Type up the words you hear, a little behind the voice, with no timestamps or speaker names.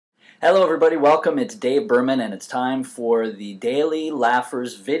Hello everybody, welcome. It's Dave Berman and it's time for the Daily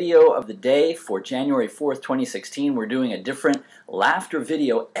Laughers video of the day for January 4th, 2016. We're doing a different laughter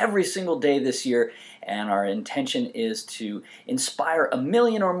video every single day this year, and our intention is to inspire 1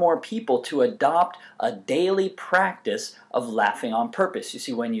 million or more people to adopt a daily practice of laughing on purpose. You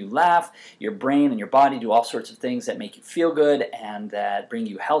see, when you laugh, your brain and your body do all sorts of things that make you feel good and that bring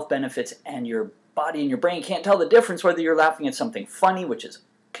you health benefits, and your body and your brain can't tell the difference whether you're laughing at something funny, which is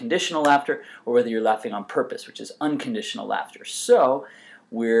conditional laughter, or whether you're laughing on purpose, which is unconditional laughter. So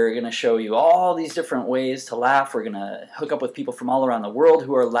we're going to show you all these different ways to laugh. We're going to hook up with people from all around the world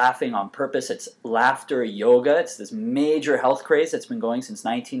who are laughing on purpose. It's laughter yoga. It's this major health craze that's been going since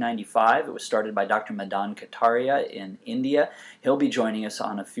 1995. It was started by Dr. Madan Kataria in India. He'll be joining us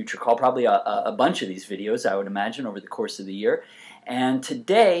on a future call, probably a bunch of these videos, I would imagine, over the course of the year. And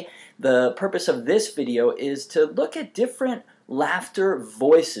today, the purpose of this video is to look at different laughter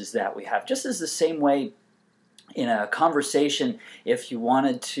voices that we have. Just as the same way in a conversation, if you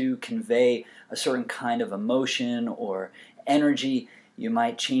wanted to convey a certain kind of emotion or energy, you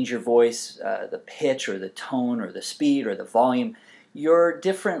might change your voice, the pitch or the tone or the speed or the volume. Your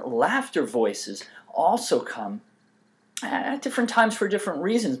different laughter voices also come at different times for different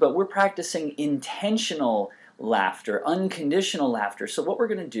reasons, but we're practicing intentional laughter, unconditional laughter. So what we're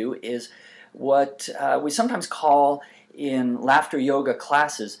going to do is what we sometimes call in laughter yoga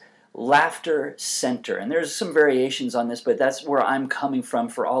classes laughter center. And there's some variations on this, but that's where I'm coming from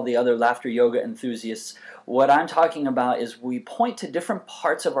for all the other laughter yoga enthusiasts. What I'm talking about is we point to different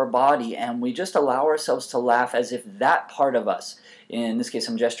parts of our body and we just allow ourselves to laugh as if that part of us, in this case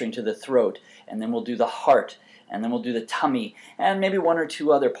I'm gesturing to the throat, and then we'll do the heart, and then we'll do the tummy, and maybe one or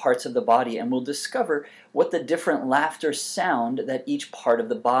two other parts of the body, and we'll discover what the different laughter sound that each part of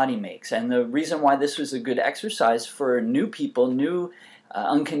the body makes. And the reason why this was a good exercise for new people, new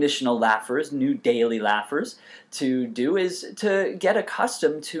unconditional laughers, new daily laughers to do, is to get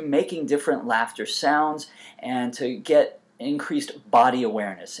accustomed to making different laughter sounds and to get increased body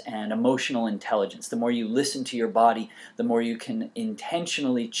awareness and emotional intelligence. The more you listen to your body, the more you can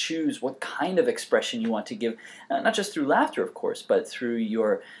intentionally choose what kind of expression you want to give, not just through laughter, of course, but through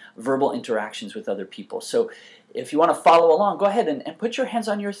your verbal interactions with other people. So if you want to follow along, go ahead and put your hands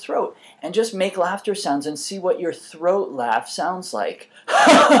on your throat and just make laughter sounds and see what your throat laugh sounds like.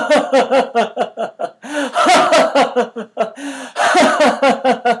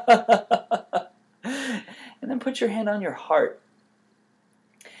 And then put your hand on your heart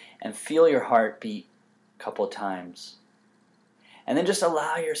and feel your heart beat a couple of times. And then just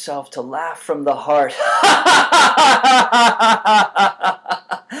allow yourself to laugh from the heart.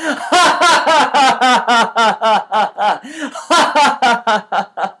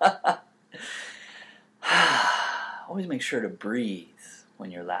 Always make sure to breathe when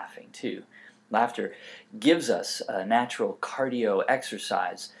you're laughing too. Laughter gives us a natural cardio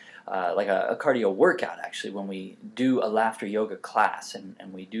exercise, like a cardio workout actually, when we do a laughter yoga class, and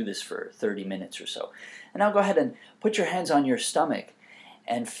we do this for 30 minutes or so. And now go ahead and put your hands on your stomach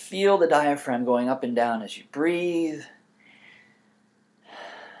and feel the diaphragm going up and down as you breathe.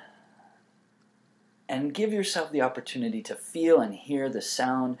 And give yourself the opportunity to feel and hear the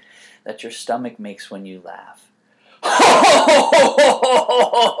sound that your stomach makes when you laugh.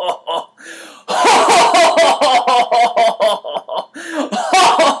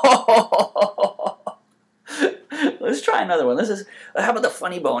 Let's try another one. How about the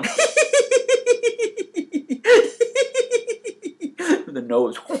funny bone? The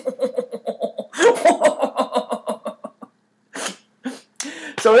nose.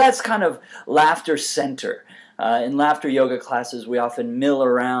 So that's kind of laughter center. In laughter yoga classes, we often mill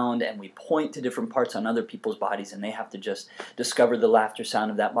around and we point to different parts on other people's bodies, and they have to just discover the laughter sound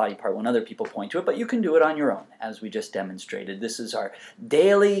of that body part when other people point to it. But you can do it on your own, as we just demonstrated. This is our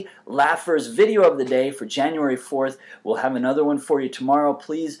daily laughers video of the day for January 4th. We'll have another one for you tomorrow.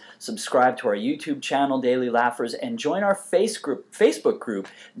 Please subscribe to our YouTube channel, Daily Laughers, and join our Facebook group,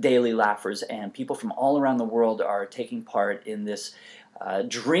 Daily Laughers. And people from all around the world are taking part in this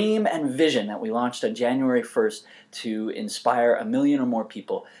dream and vision that we launched on January 1st to inspire 1 million or more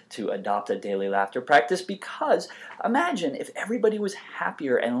people to adopt a daily laughter practice. Because imagine if everybody was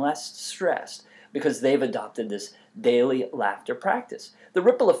happier and less stressed because they've adopted this daily laughter practice. The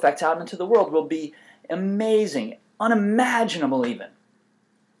ripple effects out into the world will be amazing, unimaginable even.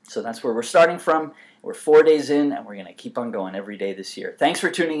 So that's where we're starting from. We're 4 days in, and we're going to keep on going every day this year. Thanks for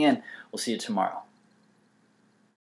tuning in. We'll see you tomorrow.